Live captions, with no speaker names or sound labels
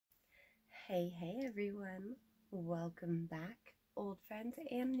Hey everyone, welcome back, old friends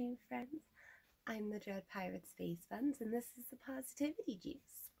and new friends. I'm the Dread Pirate Space Buns, and this is the Positivity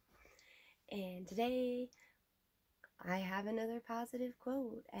Juice. And today I have another positive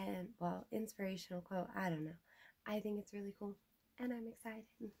quote, and well, inspirational quote, I don't know. I think it's really cool, and I'm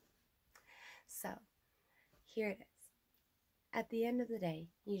excited. So, here it is. At the end of the day,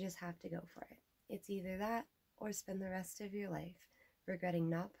 you just have to go for it. It's either that or spend the rest of your life regretting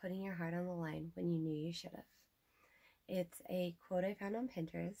not putting your heart on the line when you knew you should have. It's a quote I found on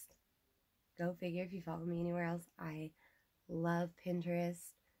Pinterest. Go figure if you follow me anywhere else. I love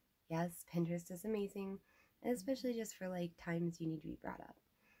Pinterest. Yes, Pinterest is amazing, especially just for like times you need to be brought up.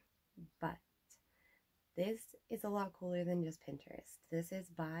 But this is a lot cooler than just Pinterest. This is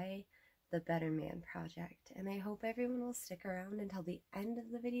by the Better Man Project, and I hope everyone will stick around until the end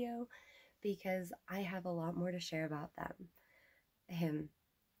of the video because I have a lot more to share about them.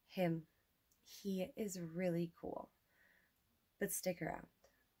 He is really cool. But stick around.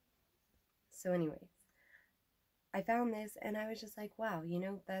 So anyways, I found this and I was just like, wow,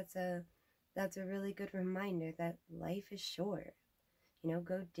 that's a really good reminder that life is short.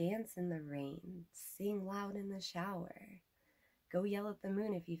 Go dance in the rain, sing loud in the shower, go yell at the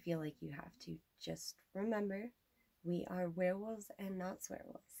moon if you feel like you have to. Just remember, we are werewolves and not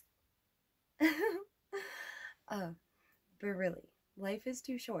swearwolves. But really, life is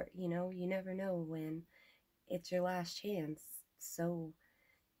too short, you never know when it's your last chance. So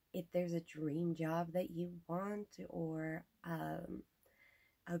if there's a dream job that you want or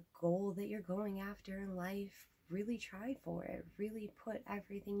a goal that you're going after in life, really try for it. Really put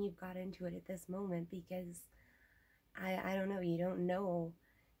everything you've got into it at this moment, because I don't know, you don't know.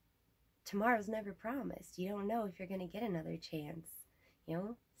 Tomorrow's never promised. You don't know if you're going to get another chance,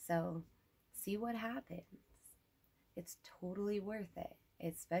 So see what happens. It's totally worth it,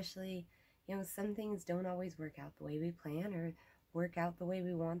 especially, some things don't always work out the way we plan or work out the way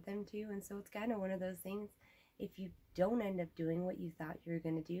we want them to, and so it's kind of one of those things. If you don't end up doing what you thought you were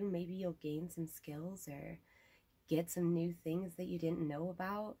going to do, maybe you'll gain some skills or get some new things that you didn't know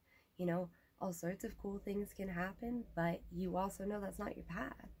about. All sorts of cool things can happen, but you also know that's not your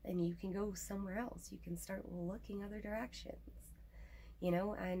path, and you can go somewhere else. You can start looking other directions,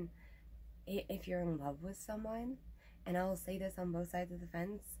 and if you're in love with someone, and I'll say this on both sides of the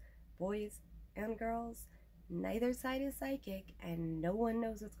fence, boys and girls, neither side is psychic, and no one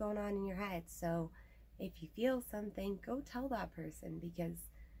knows what's going on in your head. So if you feel something, go tell that person, because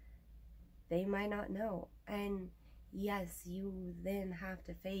they might not know. And yes, you then have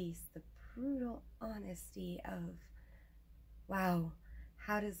to face the brutal honesty of, wow,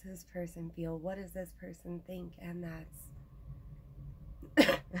 how does this person feel? What does this person think? And that's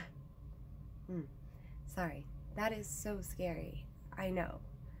sorry, that is so scary, I know,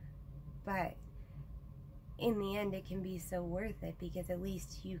 but in the end it can be so worth it, because at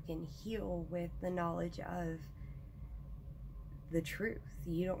least you can heal with the knowledge of the truth.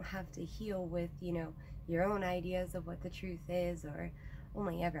 You don't have to heal with, your own ideas of what the truth is, or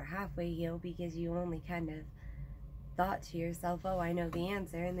only ever halfway heal because you only kind of thought to yourself, oh, I know the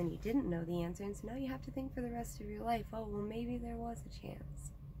answer, and then you didn't know the answer, and so now you have to think for the rest of your life, oh, well, maybe there was a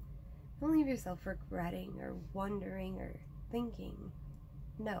chance. Don't leave yourself regretting or wondering or thinking.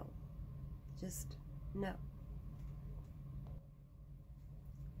 No. Just no.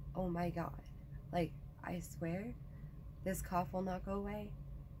 Oh my God. Like, I swear, this cough will not go away.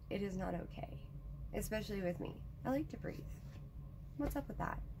 It is not okay. Especially with me. I like to breathe. What's up with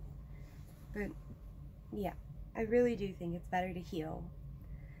that? But, yeah. I really do think it's better to heal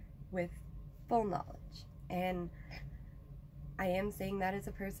with full knowledge. And I am saying that as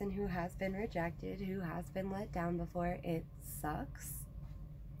a person who has been rejected, who has been let down before. It sucks.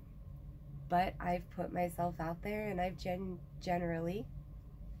 But I've put myself out there, and I've generally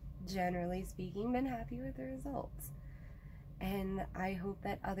speaking, been happy with the results. And I hope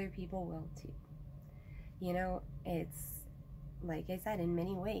that other people will too. It's, like I said, in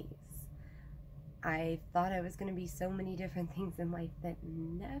many ways, I thought I was going to be so many different things in life that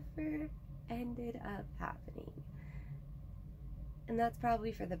never ended up happening. And that's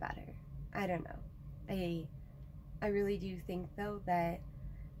probably for the better. I don't know. I really do think, though, that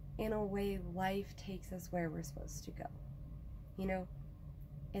in a way life takes us where we're supposed to go.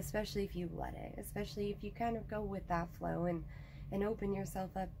 Especially if you let it. Especially if you kind of go with that flow and open yourself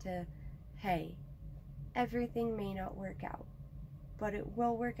up to, hey, everything may not work out, but it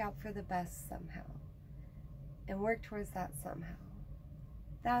will work out for the best somehow. And work towards that somehow.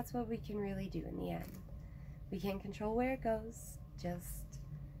 That's what we can really do in the end. We can't control where it goes, just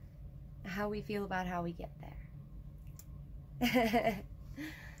how we feel about how we get there.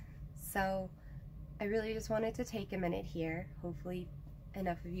 So I really just wanted to take a minute here, hopefully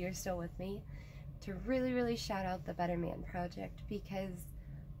enough of you are still with me, to really shout out the Better Man Project, because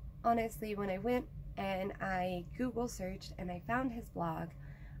honestly, when I went and I Google searched and I found his blog,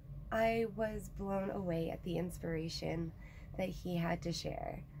 I was blown away at the inspiration that he had to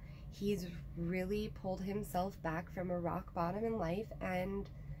share. He's really pulled himself back from a rock bottom in life and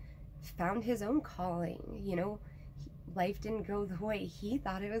found his own calling. You know, life didn't go the way he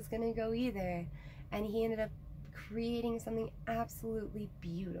thought it was going to go either, and he ended up creating something absolutely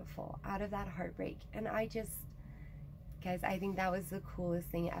beautiful out of that heartbreak. And guys, I think that was the coolest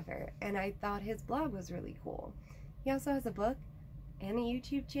thing ever, and I thought his blog was really cool. He also has a book and a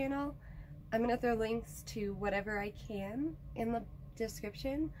YouTube channel. I'm going to throw links to whatever I can in the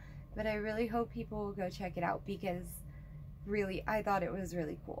description, but I really hope people will go check it out, because really, I thought it was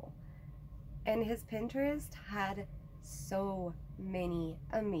really cool. And his Pinterest had so many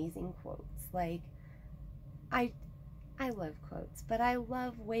amazing quotes. Like, I love quotes, but I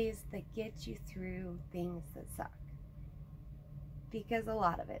love ways that get you through things that suck, because a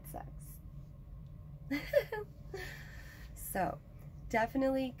lot of it sucks. So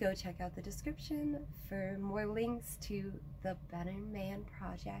definitely go check out the description for more links to the Better Man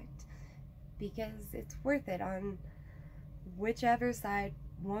Project, because it's worth it on whichever side,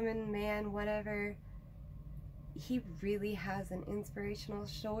 woman, man, whatever. He really has an inspirational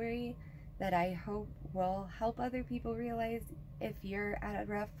story that I hope will help other people realize, if you're at a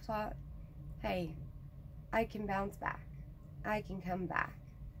rough spot, hey, I can bounce back. I can come back.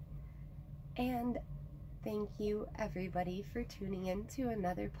 And thank you everybody for tuning in to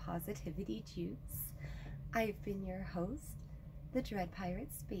another Positivity Juice. I've been your host, the Dread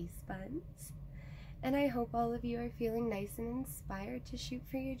Pirate Space Buns, and I hope all of you are feeling nice and inspired to shoot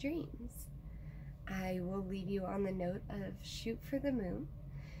for your dreams. I will leave you on the note of shoot for the moon,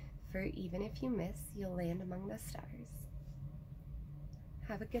 for even if you miss, you'll land among the stars.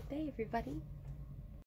 Have a good day, everybody.